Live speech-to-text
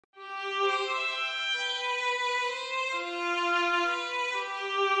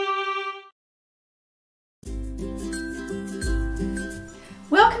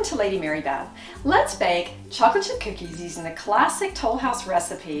Welcome to Lady Mary Beth. Let's bake chocolate chip cookies using the classic Toll House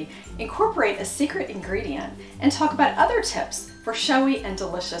recipe, incorporate a secret ingredient, and talk about other tips for showy and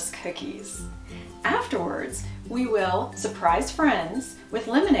delicious cookies. Afterwards, we will surprise friends with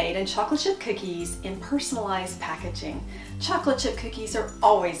lemonade and chocolate chip cookies in personalized packaging. Chocolate chip cookies are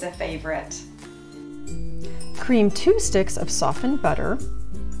always a favorite. Cream 2 sticks of softened butter,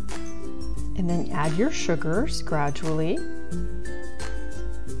 and then add your sugars gradually.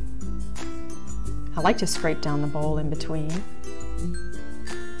 I like to scrape down the bowl in between.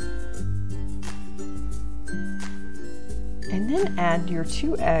 And then add your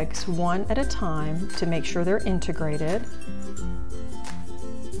 2 eggs one at a time to make sure they're integrated.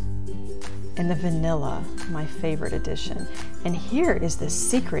 And the vanilla, my favorite addition. And here is the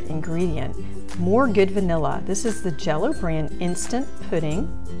secret ingredient, more good vanilla. This is the Jello brand instant pudding.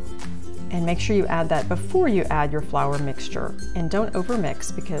 And make sure you add that before you add your flour mixture. And don't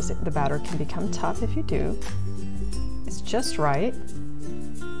overmix because the batter can become tough if you do. It's just right.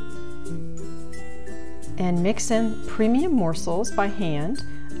 And mix in premium morsels by hand.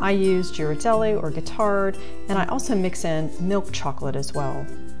 I use Jello or Guittard, and I also mix in milk chocolate as well.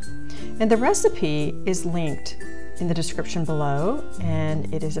 And the recipe is linked in the description below,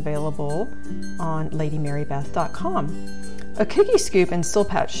 and it is available on ladymarybeth.com. A cookie scoop and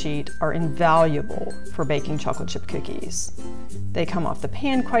Silpat sheet are invaluable for baking chocolate chip cookies. They come off the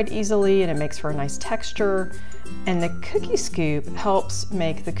pan quite easily and it makes for a nice texture. And the cookie scoop helps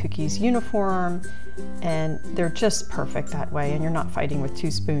make the cookies uniform, and they're just perfect that way, and you're not fighting with 2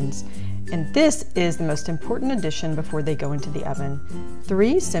 spoons. And this is the most important addition before they go into the oven.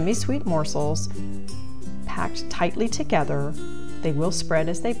 3 semi-sweet morsels packed tightly together. They will spread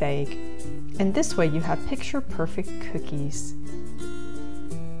as they bake. And this way you have picture-perfect cookies.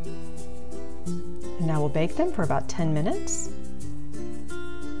 And now we'll bake them for about 10 minutes.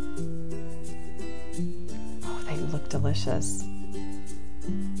 Oh, they look delicious.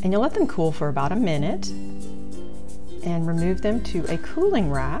 And you'll let them cool for about a minute and remove them to a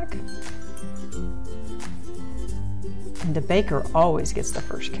cooling rack. And the baker always gets the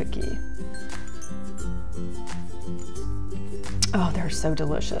first cookie. Oh, they're so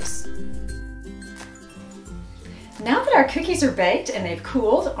delicious. Now that our cookies are baked and they've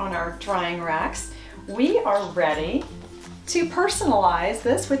cooled on our drying racks, we are ready to personalize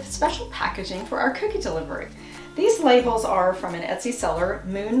this with special packaging for our cookie delivery. These labels are from an Etsy seller,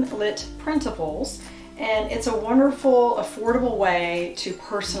 Moonlit Printables, and it's a wonderful, affordable way to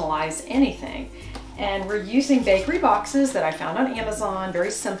personalize anything. And we're using bakery boxes that I found on Amazon,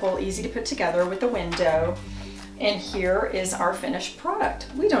 very simple, easy to put together with a window. And here is our finished product.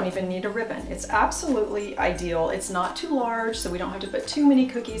 We don't even need a ribbon. It's absolutely ideal. It's not too large, so we don't have to put too many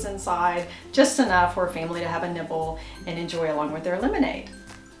cookies inside, just enough for a family to have a nibble and enjoy along with their lemonade.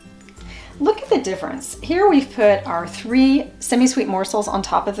 Look at the difference. Here we've put our 3 semi-sweet morsels on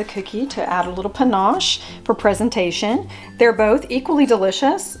top of the cookie to add a little panache for presentation. They're both equally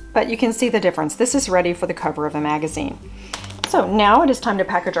delicious, but you can see the difference. This is ready for the cover of a magazine. So now it is time to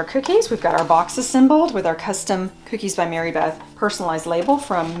package our cookies. We've got our box assembled with our custom Cookies by Mary Beth personalized label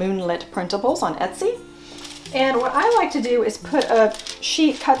from Moonlit Printables on Etsy. And what I like to do is put a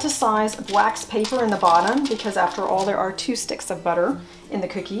sheet cut to size of wax paper in the bottom, because after all there are 2 sticks of butter in the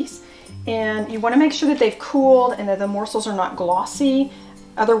cookies. And you want to make sure that they've cooled and that the morsels are not glossy.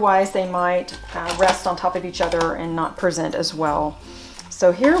 Otherwise they might rest on top of each other and not present as well.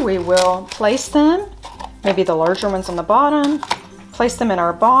 So here we will place them. Maybe the larger ones on the bottom, place them in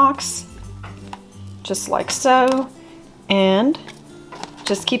our box, just like so, and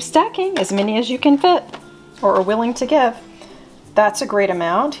just keep stacking as many as you can fit or are willing to give. That's a great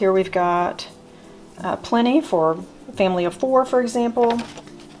amount. Here we've got plenty for a family of 4, for example,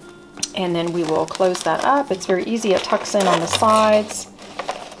 and then we will close that up. It's very easy. It tucks in on the sides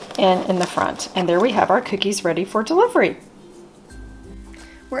and in the front. And there we have our cookies ready for delivery.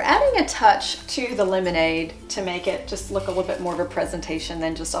 We're adding a touch to the lemonade to make it just look a little bit more of a presentation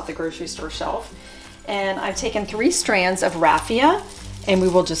than just off the grocery store shelf. And I've taken 3 strands of raffia, and we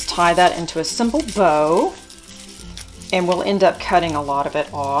will just tie that into a simple bow, and we'll end up cutting a lot of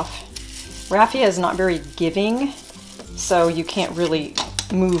it off. Raffia is not very giving, so you can't really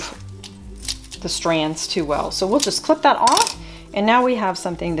move the strands too well. So we'll just clip that off, and now we have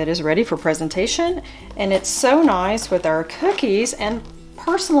something that is ready for presentation, and it's so nice with our cookies and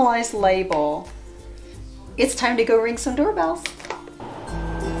personalized label. It's time to go ring some doorbells.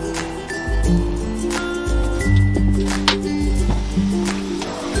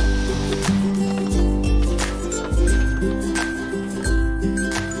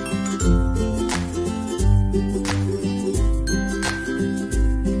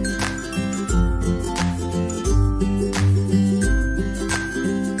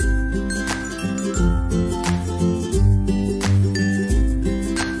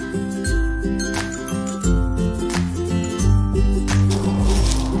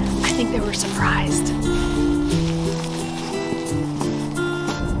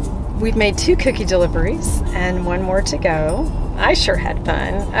 We've made 2 cookie deliveries and 1 more to go. I sure had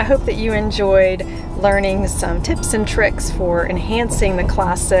fun. I hope that you enjoyed learning some tips and tricks for enhancing the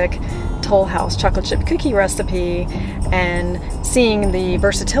classic Toll House chocolate chip cookie recipe and seeing the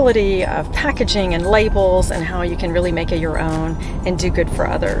versatility of packaging and labels and how you can really make it your own and do good for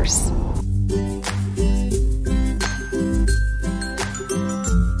others.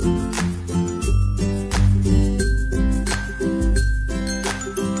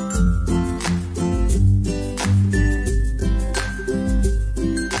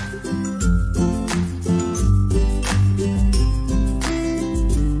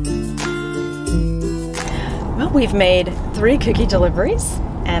 We've made 3 cookie deliveries,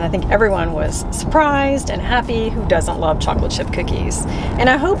 and I think everyone was surprised and happy who doesn't love chocolate chip cookies. And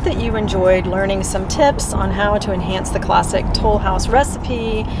I hope that you enjoyed learning some tips on how to enhance the classic Toll House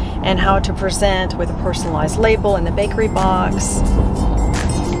recipe and how to present with a personalized label in the bakery box.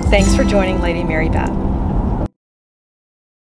 Thanks for joining Lady Mary Bat.